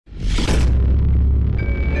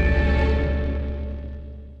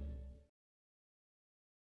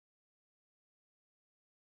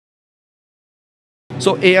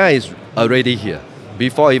So AI is already here,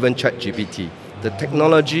 before even ChatGPT. The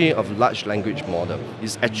technology of large language model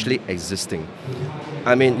is actually existing.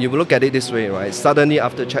 I mean, you look at it this way, right? Suddenly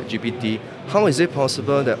after ChatGPT, how is it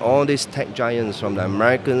possible that all these tech giants, from the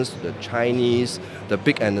Americans, the Chinese, the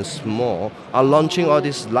big and the small, are launching all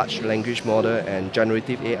these large language model and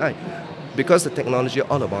generative AI? Because the technology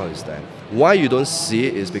all about is there. Why you don't see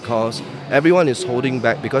it is because everyone is holding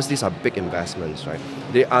back because these are big investments, right?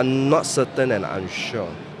 They are not certain and unsure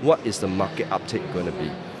what is the market uptake going to be.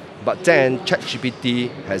 But then ChatGPT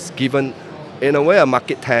has given, in a way, a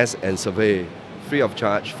market test and survey free of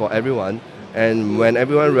charge for everyone. And when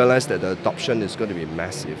everyone realized that the adoption is going to be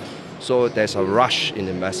massive, so there's a rush in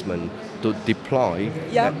investment to deploy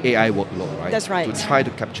the AI workload, right? That's right. To try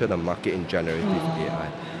to capture the market in generative AI.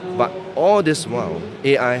 But all this while,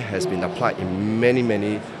 AI has been applied in many,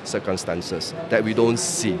 many circumstances that we don't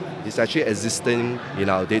see. It's actually existing in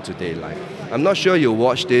our day-to-day life. I'm not sure you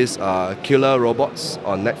watch this Killer Robots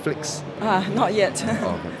on Netflix. Not yet.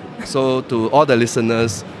 Okay. So to all the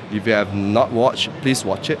listeners, if you have not watched, please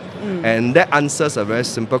watch it. And that answers a very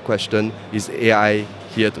simple question: is AI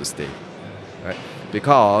here to stay? Right?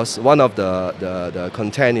 Because one of the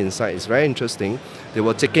content inside is very interesting. They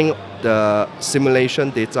were taking the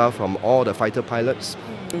simulation data from all the fighter pilots,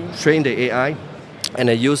 train the AI, and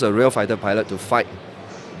they use a real fighter pilot to fight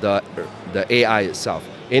the AI itself.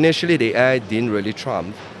 Initially, the AI didn't really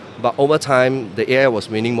trump, but over time, the AI was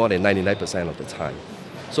winning more than 99% of the time.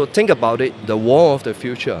 So think about it, the war of the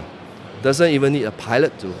future doesn't even need a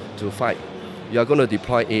pilot to fight. You're going to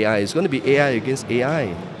deploy AI. It's going to be AI against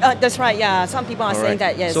AI. That's right, yeah. Some people are saying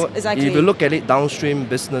that, yes, so exactly. If you look at it, downstream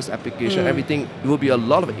business application, everything, it will be a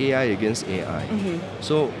lot of AI against AI.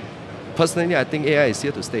 So personally, I think AI is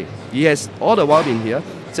here to stay. It has all the while been here,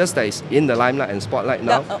 just that it's in the limelight and spotlight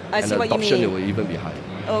now, and the adoption will even be higher.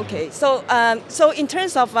 Okay, so so in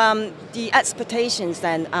terms of the expectations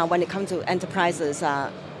then, when it comes to enterprises,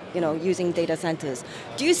 using data centers,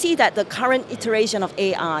 do you see that the current iteration of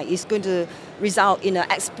AI is going to result in an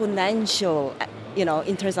exponential,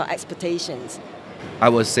 in terms of expectations? I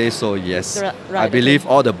would say so, yes. Right, I believe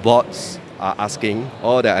all the boards are asking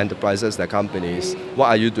all the enterprises, the companies, what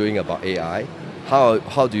are you doing about AI?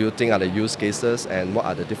 How do you think are the use cases, and what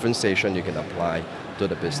are the differentiation you can apply to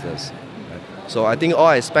the business? So I think all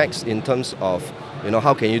aspects in terms of,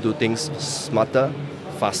 how can you do things smarter,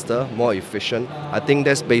 faster, more efficient. I think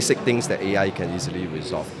there's basic things that AI can easily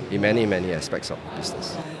resolve in many, many aspects of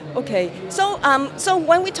business. Okay, so so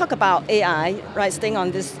when we talk about AI, right, staying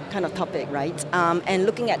on this kind of topic, right, and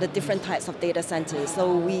looking at the different types of data centers.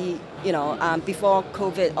 So we, before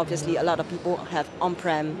COVID, obviously a lot of people have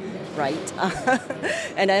on-prem, right,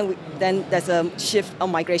 and then there's a shift of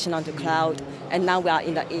migration onto cloud, and now we are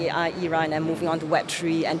in the AI era, and then moving on to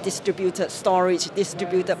Web3 and distributed storage,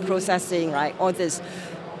 distributed processing, right, all this.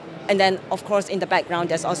 And then, of course, in the background,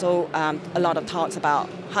 there's also a lot of talks about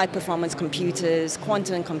high-performance computers,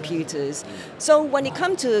 quantum computers. So when it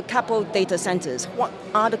comes to capital data centers, what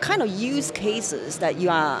are the kind of use cases that you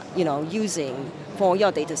are, using for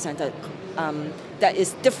your data center that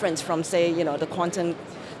is different from, say, the quantum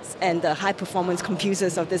and the high-performance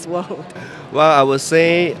computers of this world? Well, I would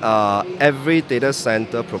say every data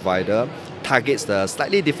center provider targets the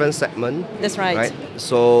slightly different segment. That's right.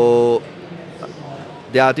 So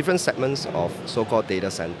there are different segments of so-called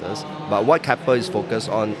data centers, but what Kappa is focused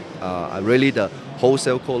on really the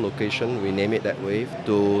wholesale co-location, we name it that way,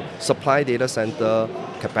 to supply data center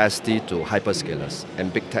capacity to hyperscalers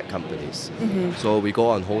and big tech companies. So we go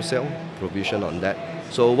on wholesale provision on that.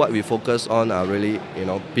 So what we focus on are really,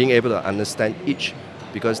 being able to understand each,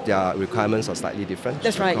 because their requirements are slightly different.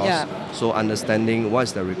 That's right, yeah. So understanding what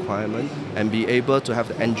is the requirement and be able to have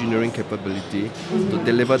the engineering capability to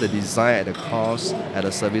deliver the design at the cost, at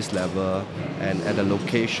a service level, and at the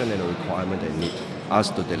location and the requirement they need us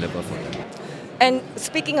to deliver for them. And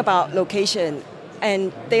speaking about location,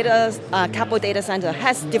 and capital data center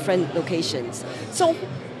has different locations. So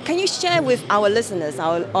can you share with our listeners,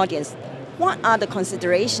 our audience, what are the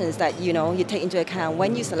considerations that you take into account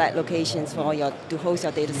when you select locations to host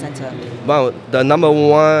your data center? Well, the number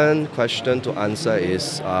one question to answer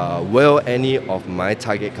is, will any of my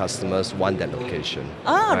target customers want that location?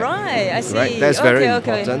 Right, I see. Right? That's very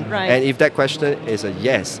important. Right. And if that question is a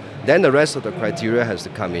yes, then the rest of the criteria has to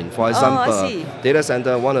come in. For example, data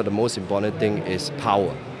center, one of the most important thing is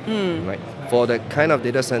power. Right? For the kind of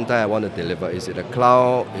data center I want to deliver, is it a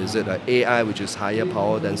cloud? Is it an AI, which is higher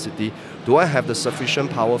power density? do I have the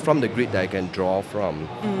sufficient power from the grid that I can draw from?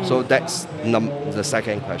 So that's the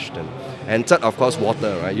second question. And third, of course,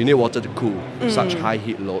 water, right? You need water to cool such high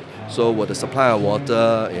heat load. So will the supply of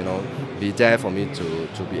water, be there for me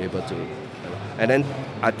to be able to? And then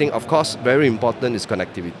I think, of course, very important is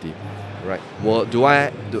connectivity. Right. Well,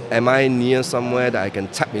 am I near somewhere that I can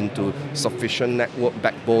tap into sufficient network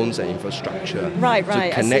backbones and infrastructure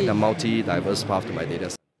to connect the multi-diverse path to my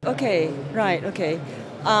data center? Okay, right, okay.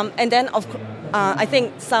 And then, I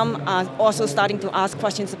think some are also starting to ask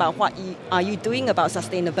questions about what are you doing about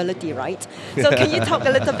sustainability, right? So can you talk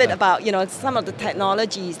a little bit about, some of the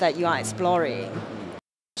technologies that you are exploring?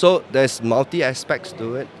 So there's multi-aspects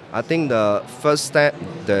to it. I think the first step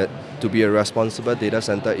to be a responsible data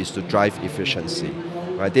center is to drive efficiency.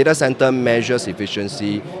 Right? Data center measures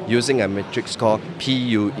efficiency using a matrix called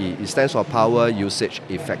PUE. It stands for Power Usage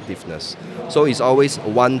Effectiveness. So it's always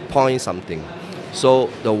 1 point something. So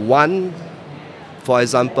the one, for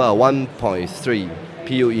example, 1.3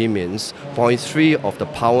 PUE means 0.3 of the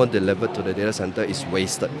power delivered to the data center is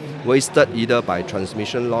wasted. Wasted either by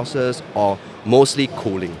transmission losses or mostly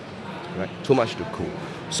cooling. Right? Too much to cool.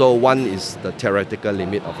 So 1 is the theoretical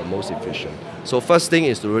limit of the most efficient. So first thing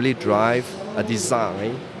is to really drive a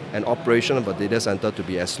design and operation of a data center to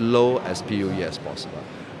be as low as PUE as possible.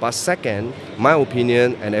 But second, my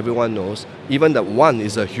opinion, and everyone knows, even that 1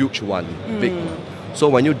 is a huge one, big one. So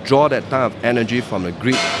when you draw that type of energy from a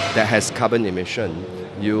grid that has carbon emission,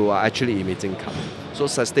 you are actually emitting carbon. So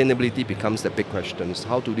sustainability becomes the big question.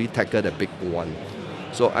 How do we tackle the big one?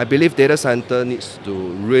 So I believe data center needs to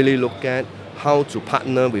really look at how to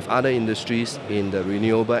partner with other industries in the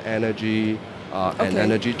renewable energy and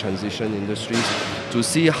energy transition industries to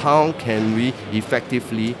see how can we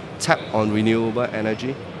effectively tap on renewable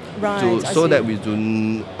energy so that we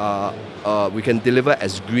can deliver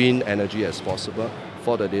as green energy as possible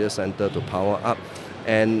for the data center to power up.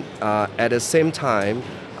 And at the same time,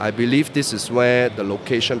 I believe this is where the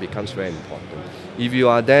location becomes very important. If you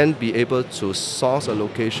are then be able to source a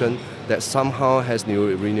location that somehow has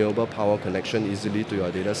new renewable power connection easily to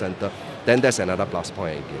your data center, then that's another plus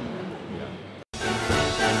point again.